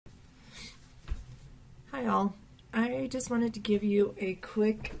Hi all. I just wanted to give you a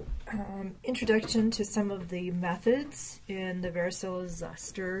quick introduction to some of the methods in the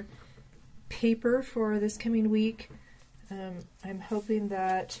varicella-zoster paper for this coming week. I'm hoping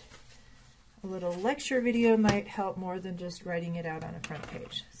that a little lecture video might help more than just writing it out on a front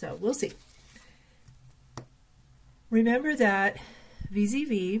page. So we'll see. Remember that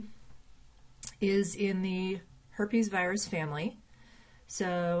VZV is in the herpes virus family.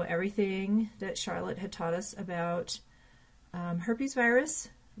 So everything that Charlotte had taught us about herpes virus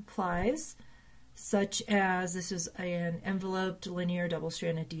applies, such as this is an enveloped linear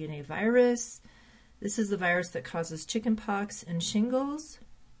double-stranded DNA virus. This is the virus that causes chickenpox and shingles.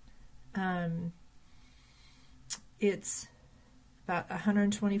 It's about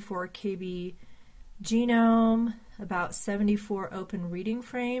 124 kb genome, about 74 open reading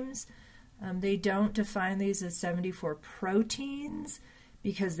frames. They don't define these as 74 proteins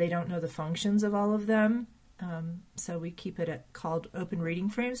because they don't know the functions of all of them. So we keep it called open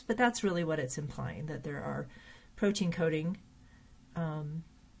reading frames, but that's really what it's implying, that there are protein coding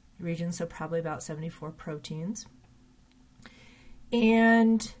regions, so probably about 74 proteins.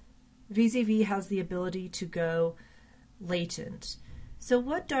 And VZV has the ability to go latent. So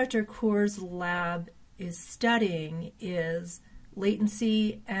what Dr. Kaur's lab is studying is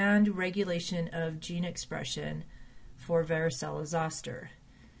latency and regulation of gene expression for varicella-zoster.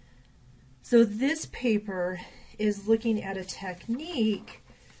 So this paper is looking at a technique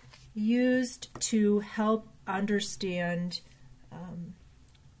used to help understand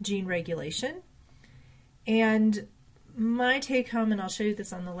gene regulation. And my take home, and I'll show you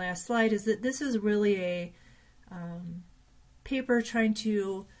this on the last slide, is that this is really a paper trying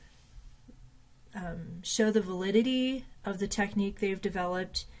to show the validity of the technique they've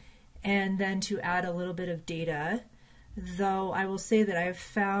developed and then to add a little bit of data. Though I will say that I've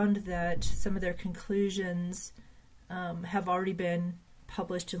found that some of their conclusions have already been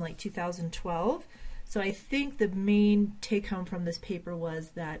published in like 2012. So I think the main take home from this paper was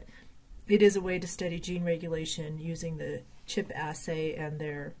that it is a way to study gene regulation using the CHIP assay and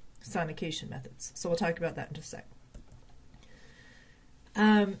their sonication methods. So we'll talk about that in just a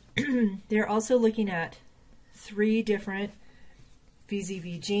sec. They're also looking at 3 different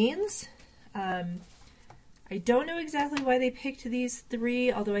VZV genes. I don't know exactly why they picked these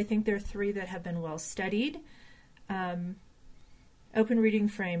 3, although I think they're 3 that have been well studied. Open reading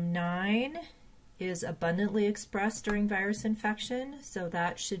frame 9 is abundantly expressed during virus infection, so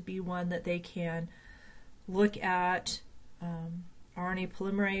that should be one that they can look at RNA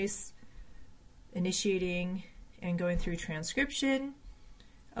polymerase initiating and going through transcription.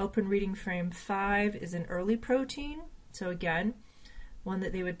 Open reading frame 5 is an early protein, so again, one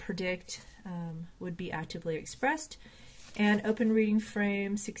that they would predict would be actively expressed. And open reading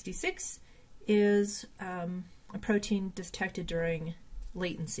frame 66 is a protein detected during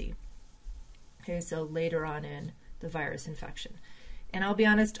latency. Okay, so later on in the virus infection. And I'll be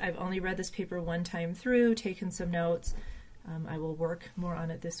honest, I've only read this paper one time through, taken some notes. I will work more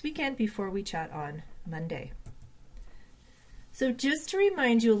on it this weekend before we chat on Monday. So just to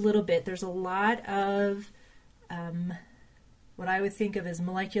remind you a little bit, there's a lot of what I would think of as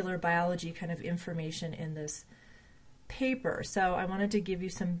molecular biology kind of information in this paper. So I wanted to give you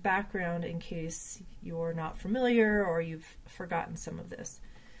some background in case you're not familiar or you've forgotten some of this.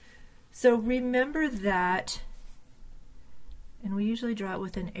 So remember that, and we usually draw it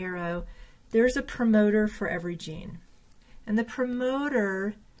with an arrow, there's a promoter for every gene. And the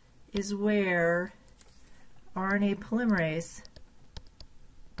promoter is where RNA polymerase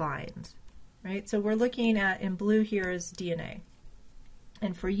binds, right? So we're looking at, in blue here is DNA.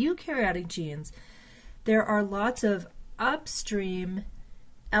 And for eukaryotic genes, there are lots of upstream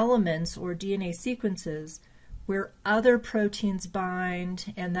elements or DNA sequences where other proteins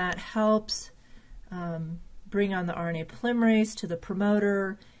bind, and that helps bring on the RNA polymerase to the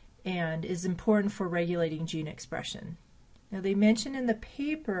promoter and is important for regulating gene expression. Now they mention in the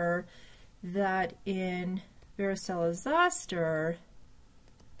paper that in varicella-zoster,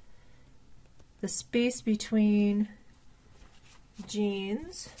 the space between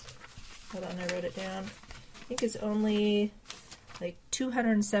genes, hold on, I wrote it down, I think is only like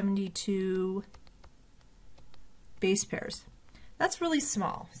 272 base pairs. That's really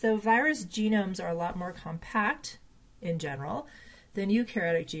small. So virus genomes are a lot more compact in general than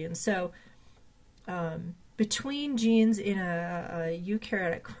eukaryotic genes. So between genes in a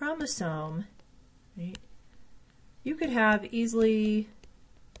eukaryotic chromosome, right, you could have easily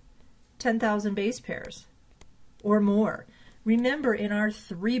 10,000 base pairs or more. Remember, in our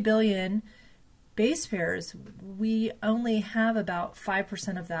 3 billion base pairs, we only have about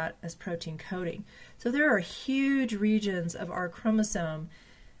 5% of that as protein coding. So there are huge regions of our chromosome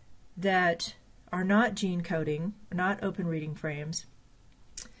that are not gene coding, not open reading frames,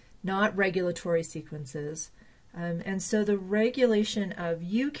 not regulatory sequences. And so the regulation of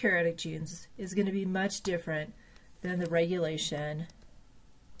eukaryotic genes is going to be much different than the regulation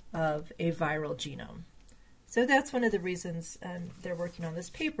of a viral genome. So that's one of the reasons they're working on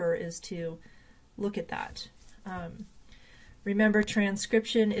this paper, is to look at that. Remember,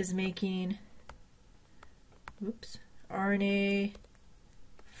 transcription is making RNA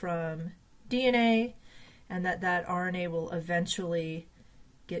from DNA, and that RNA will eventually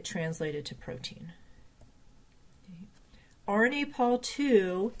get translated to protein. RNA Pol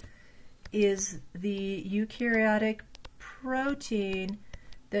II is the eukaryotic protein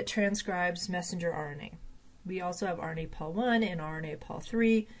that transcribes messenger RNA. We also have RNA Pol I and RNA Pol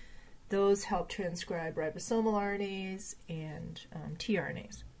III. Those help transcribe ribosomal RNAs and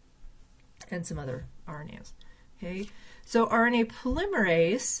tRNAs and some other RNAs. Okay, so RNA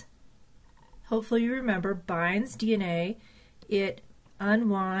polymerase, hopefully you remember, binds DNA. It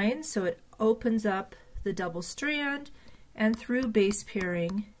unwinds, so it opens up the double strand, and through base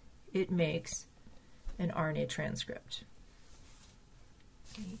pairing, it makes an RNA transcript.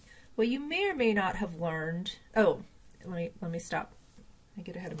 Okay. What you may or may not have learned, let me stop. I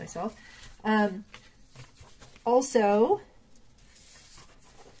get ahead of myself. Also,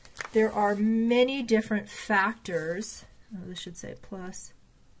 there are many different factors. Oh, this should say plus.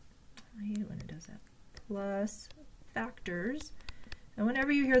 I hate it when it does that. Plus factors. And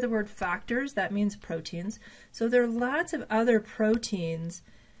whenever you hear the word factors, that means proteins. So there are lots of other proteins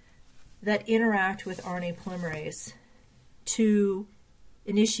that interact with RNA polymerase to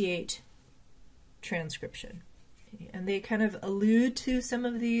initiate transcription. Okay. And they kind of allude to some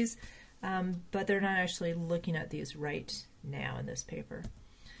of these, but they're not actually looking at these right now in this paper.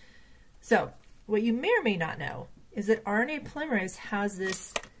 So what you may or may not know is that RNA polymerase has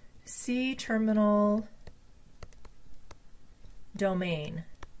this C-terminal domain,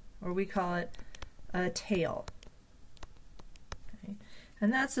 or we call it a tail. Okay.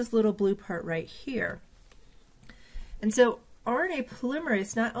 And that's this little blue part right here. And so RNA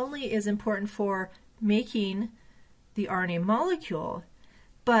polymerase not only is important for making the RNA molecule,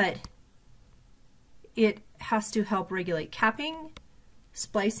 but it has to help regulate capping,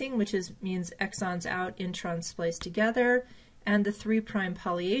 splicing, which means exons out, introns spliced together, and the 3'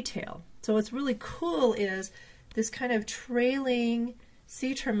 poly A tail. So what's really cool is this kind of trailing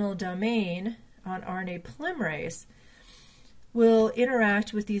C-terminal domain on RNA polymerase will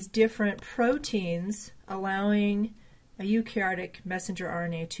interact with these different proteins, allowing a eukaryotic messenger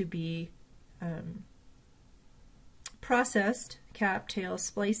RNA to be processed, cap, tail,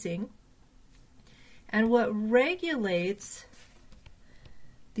 splicing. And what regulates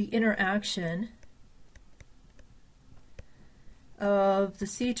the interaction of the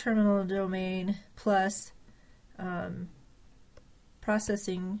C-terminal domain plus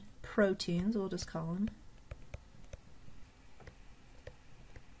processing proteins, we'll just call them,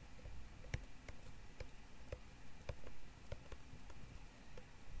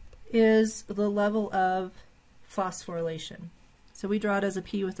 is the level of phosphorylation. So we draw it as a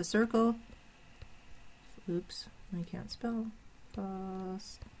P with a circle. Oops, I can't spell.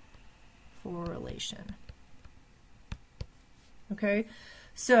 Phosphorylation. Okay,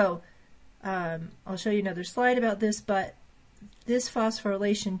 so I'll show you another slide about this, but this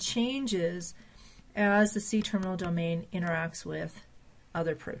phosphorylation changes as the C-terminal domain interacts with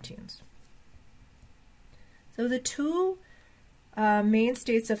other proteins. So the two main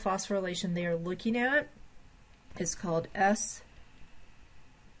states of phosphorylation they are looking at is called S5,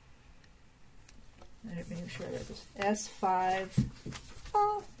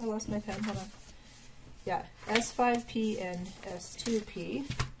 oh, I lost my pen, hold on. Yeah, S5P and S2P.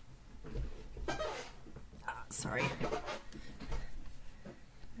 Sorry.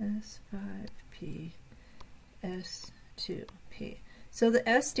 S5P, S2P. So the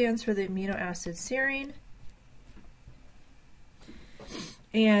S stands for the amino acid serine.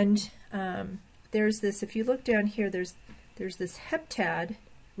 And there's this, if you look down here, there's this heptad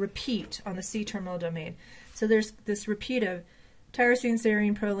repeat on the C-terminal domain. So there's this repeat of tyrosine,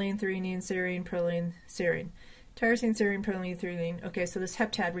 serine, proline, threonine, serine, proline, serine. Tyrosine, serine, proline, threonine. Okay, so this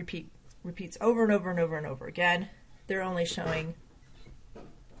heptad repeats over and over and over and over again. They're only showing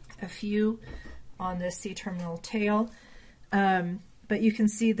a few on this C-terminal tail. But you can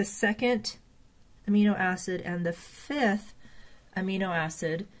see the second amino acid and the fifth amino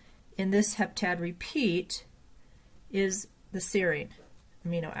acid in this heptad repeat is the serine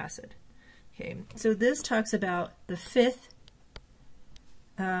amino acid. Okay, so this talks about the 5th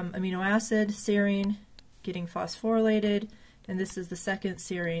amino acid, serine, getting phosphorylated, and this is the 2nd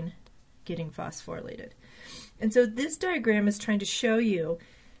serine getting phosphorylated. And so this diagram is trying to show you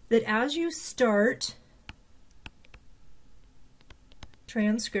that as you start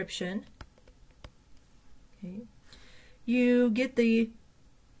transcription, okay, you get the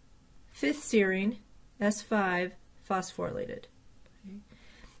 5th serine, S5, phosphorylated. Okay.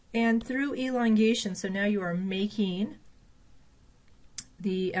 And through elongation, so now you are making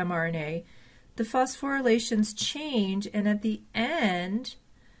the mRNA, the phosphorylations change, and at the end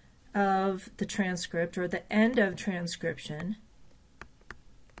of the transcript, or the end of transcription,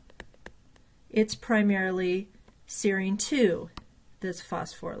 it's primarily serine 2 that's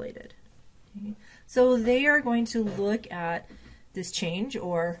phosphorylated. Okay. So they are going to look at this change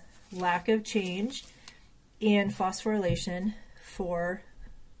or lack of change in phosphorylation for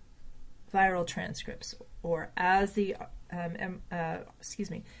viral transcripts, or as the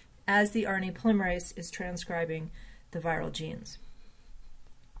as the RNA polymerase is transcribing the viral genes.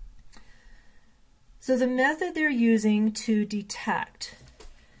 So the method they're using to detect,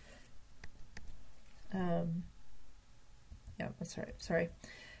 the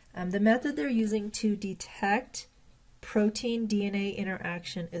method they're using to detect protein-DNA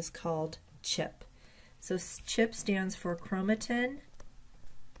interaction is called CHIP. So CHIP stands for chromatin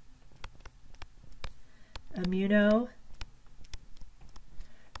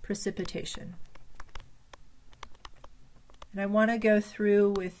immunoprecipitation. And I want to go through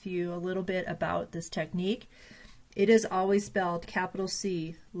with you a little bit about this technique. It is always spelled capital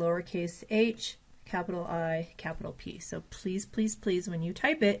C, lowercase h, capital I, capital P. So please, please, please, when you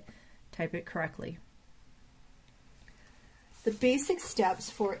type it correctly. The basic steps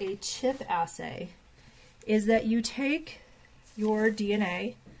for a CHIP assay is that you take your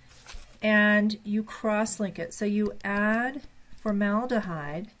DNA and you cross-link it. So you add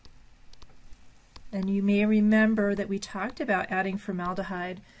formaldehyde, and you may remember that we talked about adding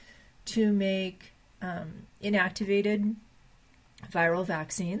formaldehyde to make inactivated viral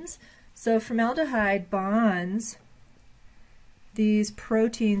vaccines. So formaldehyde bonds these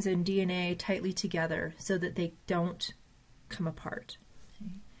proteins and DNA tightly together so that they don't come apart.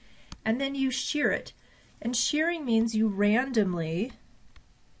 Okay. And then you shear it. And shearing means you randomly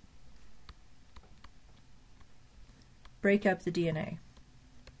break up the DNA.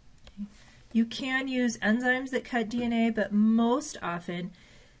 Okay. You can use enzymes that cut DNA, but most often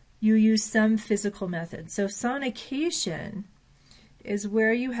you use some physical method. So sonication is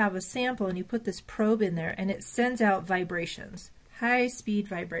where you have a sample and you put this probe in there and it sends out vibrations, high-speed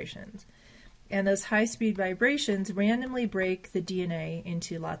vibrations. And those high-speed vibrations randomly break the DNA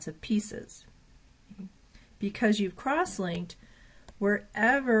into lots of pieces. Okay. Because you've cross-linked,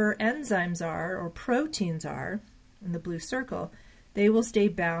 wherever enzymes are or proteins are, in the blue circle, they will stay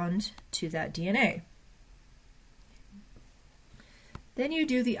bound to that DNA. Then you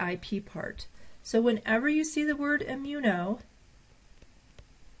do the IP part. So whenever you see the word immuno,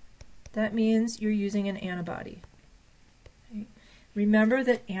 that means you're using an antibody. Okay. Remember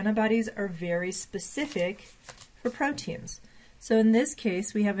that antibodies are very specific for proteins. So in this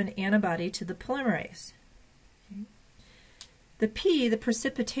case, we have an antibody to the polymerase. Okay. The P, the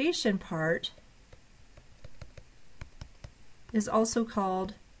precipitation part, is also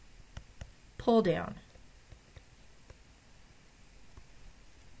called pull down.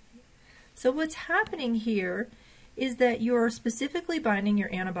 So what's happening here is that you're specifically binding your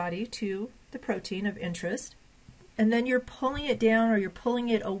antibody to the protein of interest, and then you're pulling it down or you're pulling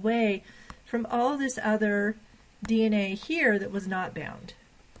it away from all this other DNA here that was not bound.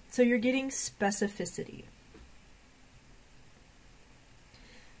 So you're getting specificity.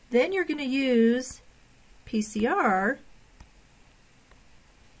 Then you're going to use PCR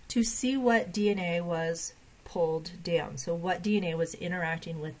to see what DNA was pulled down. So what DNA was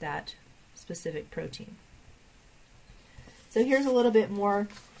interacting with that specific protein. So here's a little bit more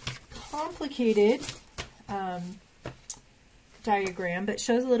complicated diagram, but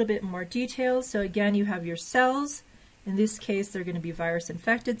shows a little bit more details. So again, you have your cells. In this case, they're going to be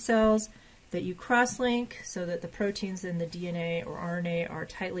virus-infected cells that you cross-link so that the proteins in the DNA or RNA are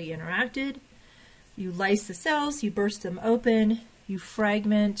tightly interacted. You lyse the cells, you burst them open, you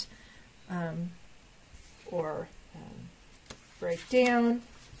fragment or break down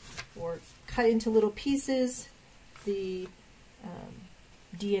or cut into little pieces the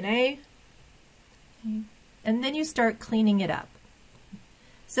DNA, okay. And then you start cleaning it up.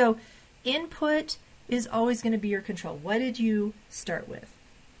 So input is always going to be your control. What did you start with?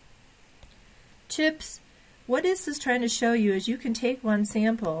 CHIPS, what this is trying to show you is you can take one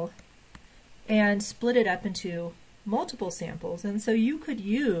sample and split it up into multiple samples. And so you could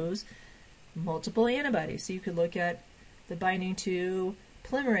use multiple antibodies. So you could look at the binding to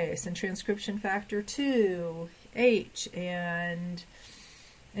polymerase and transcription factor 2, H, and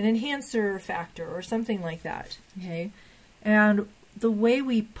an enhancer factor or something like that. Okay, and the way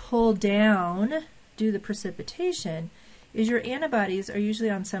we pull down, do the precipitation, is your antibodies are usually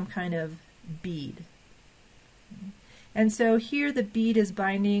on some kind of bead. And so here the bead is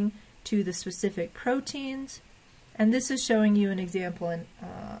binding to the specific proteins, and this is showing you an example, and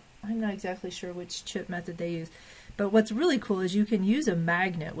I'm not exactly sure which chip method they use, but what's really cool is you can use a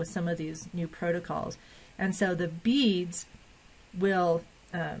magnet with some of these new protocols, and so the beads will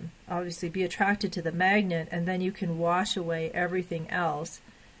obviously be attracted to the magnet, and then you can wash away everything else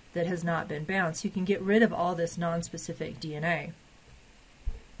that has not been bound. So you can get rid of all this non-specific DNA.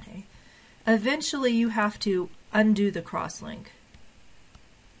 Okay. Eventually you have to undo the cross-link.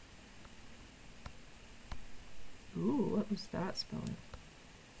 Ooh, what was that spelling?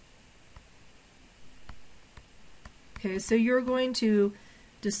 Okay, so you're going to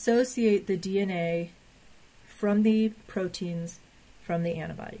dissociate the DNA from the proteins from the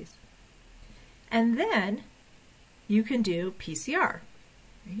antibodies. And then you can do PCR.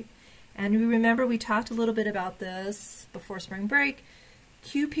 Right? And you remember we talked a little bit about this before spring break.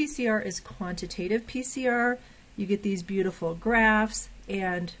 qPCR is quantitative PCR. You get these beautiful graphs,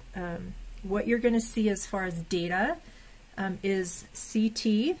 and what you're going to see as far as data is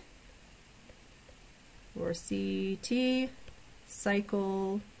CT, or CT,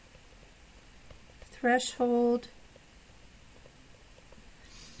 cycle threshold,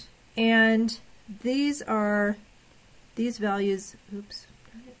 and these values, oops,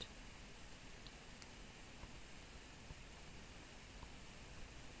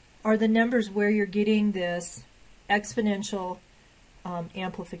 are the numbers where you're getting this exponential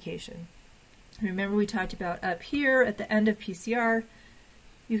amplification. Remember we talked about up here at the end of PCR,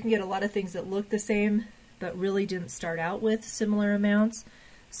 you can get a lot of things that look the same but really didn't start out with similar amounts.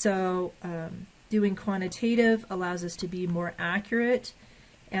 So doing quantitative allows us to be more accurate,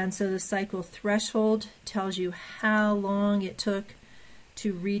 and so the cycle threshold tells you how long it took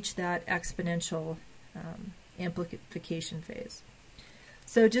to reach that exponential amplification phase.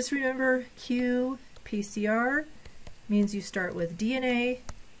 So just remember qPCR means you start with DNA,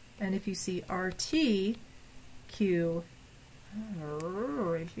 and if you see RT,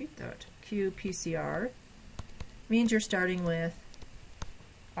 repeat that, qPCR means you're starting with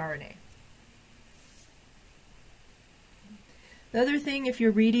RNA. The other thing, if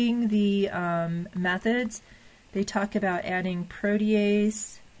you're reading the methods, they talk about adding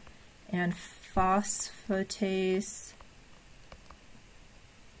protease and phosphatase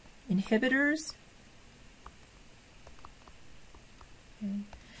inhibitors. Okay.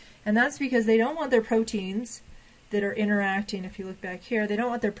 And that's because they don't want their proteins that are interacting, if you look back here, they don't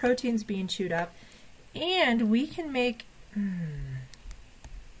want their proteins being chewed up. And we can make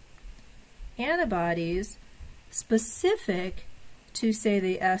antibodies specific to, say,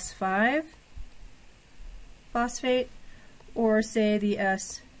 the S5 phosphate or, say, the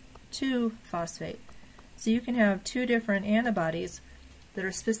S2 phosphate. So you can have two different antibodies that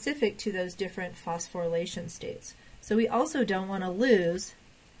are specific to those different phosphorylation states. So we also don't want to lose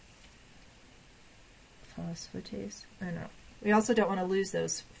phosphatase. We also don't want to lose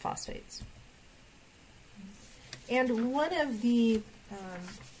those phosphates. And one of the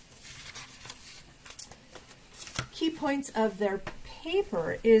key points of their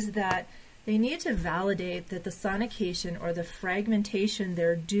paper is that they need to validate that the sonication or the fragmentation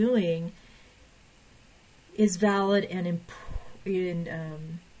they're doing is valid and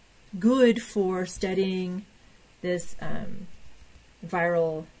good for studying this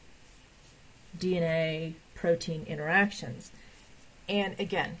viral DNA protein interactions. And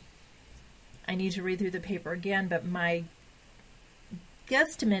again, I need to read through the paper again, but my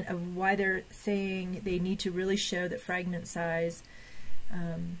guesstimate of why they're saying they need to really show that fragment size,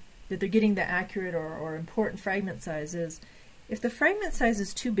 that they're getting the accurate or important fragment size is, if the fragment size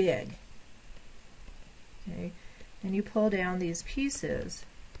is too big, okay, and you pull down these pieces,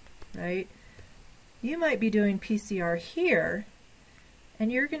 right, you might be doing PCR here,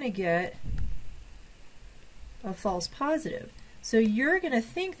 and you're going to get a false positive. So you're going to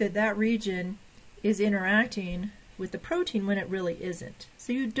think that that region is interacting with the protein when it really isn't.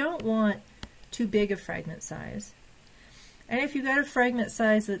 So you don't want too big a fragment size. And if you've got a fragment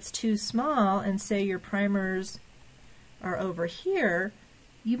size that's too small, and say your primers are over here,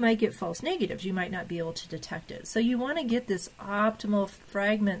 you might get false negatives. You might not be able to detect it. So you want to get this optimal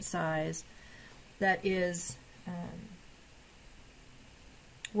fragment size that is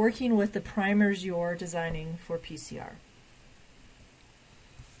working with the primers you're designing for PCR.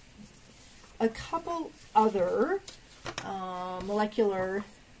 A couple other molecular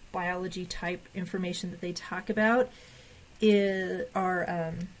biology type information that they talk about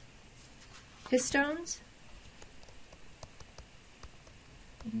are histones.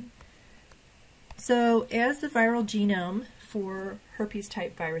 So as the viral genome for herpes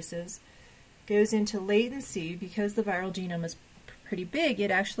type viruses goes into latency, because the viral genome is pretty big,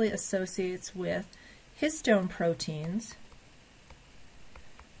 it actually associates with histone proteins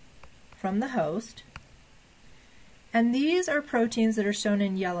from the host. And these are proteins that are shown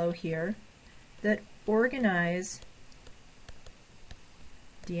in yellow here that organize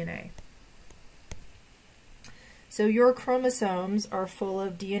DNA. So your chromosomes are full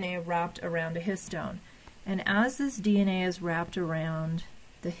of DNA wrapped around a histone. And as this DNA is wrapped around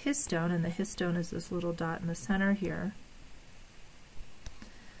the histone, and the histone is this little dot in the center here,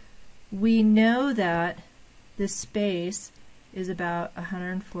 we know that this space is about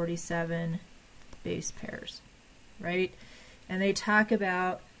 147 base pairs, right? And they talk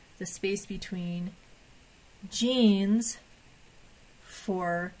about the space between genes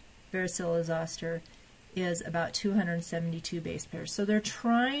for varicella zoster is about 272 base pairs. So they're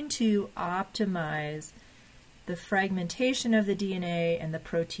trying to optimize the fragmentation of the DNA and the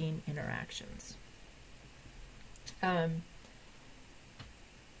protein interactions.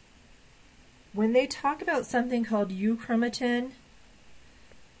 When they talk about something called euchromatin,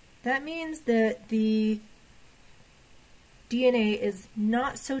 that means that the DNA is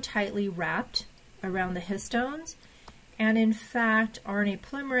not so tightly wrapped around the histones, and in fact RNA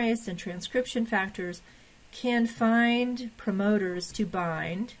polymerase and transcription factors can find promoters to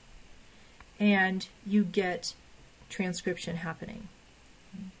bind, and you get transcription happening.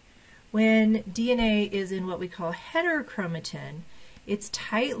 When DNA is in what we call heterochromatin, it's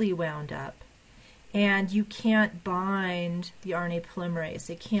tightly wound up, and you can't bind the RNA polymerase.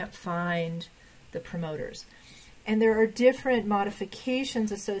 It can't find the promoters. And there are different modifications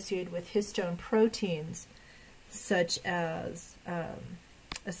associated with histone proteins, such as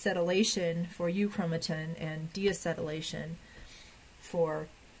acetylation for euchromatin and deacetylation for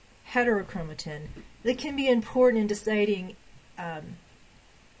heterochromatin, that can be important in deciding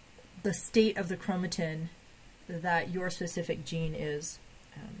the state of the chromatin that your specific gene is,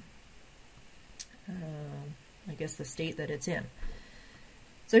 I guess, the state that it's in.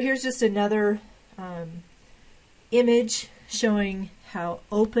 So here's just another image showing how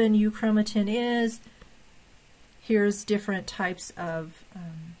open euchromatin is. Here's different types of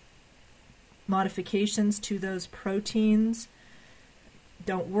modifications to those proteins.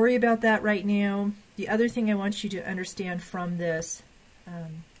 Don't worry about that right now. The other thing I want you to understand from this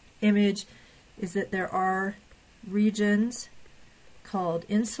image is that there are regions called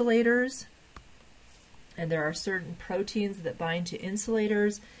insulators, and there are certain proteins that bind to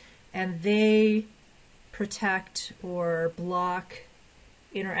insulators, and they protect or block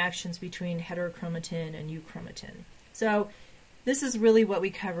interactions between heterochromatin and euchromatin. So this is really what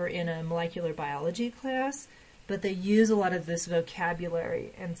we cover in a molecular biology class, but they use a lot of this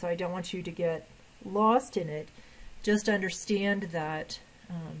vocabulary, and so I don't want you to get lost in it. Just understand that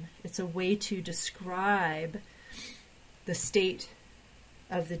it's a way to describe the state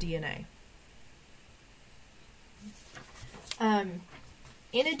of the DNA.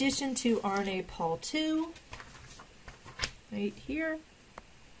 In addition to RNA Pol2, right here,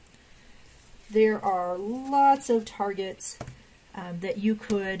 there are lots of targets that you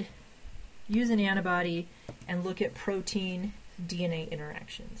could use an antibody and look at protein DNA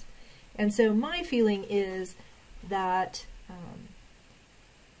interactions. And so my feeling is that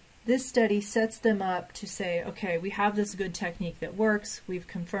this study sets them up to say, okay, we have this good technique that works, we've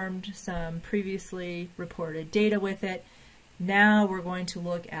confirmed some previously reported data with it, now we're going to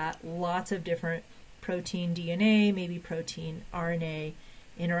look at lots of different protein DNA, maybe protein RNA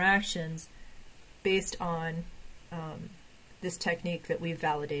interactions based on this technique that we've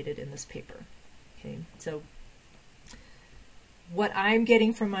validated in this paper. Okay, so what I'm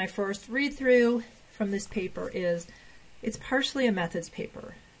getting from my first read-through from this paper is it's partially a methods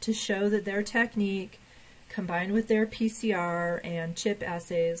paper to show that their technique combined with their PCR and chip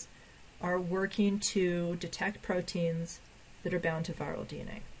assays are working to detect proteins that are bound to viral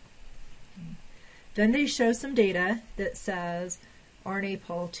DNA. Then they show some data that says RNA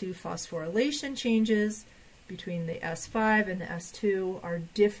Pol2 phosphorylation changes between the S5 and the S2 are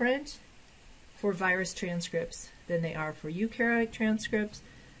different for virus transcripts than they are for eukaryotic transcripts.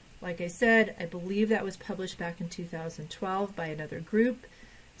 Like I said, I believe that was published back in 2012 by another group.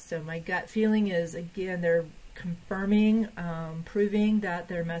 So my gut feeling is, again, they're confirming, proving that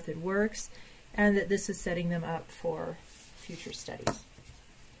their method works, and that this is setting them up for future studies.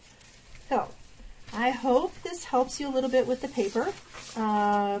 So, I hope this helps you a little bit with the paper.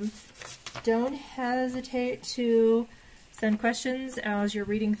 Don't hesitate to send questions as you're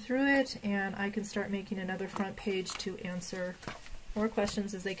reading through it, and I can start making another front page to answer more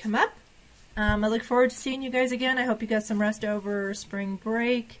questions as they come up. I look forward to seeing you guys again. I hope you got some rest over spring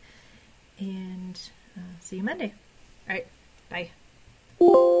break, and see you Monday. All right, bye.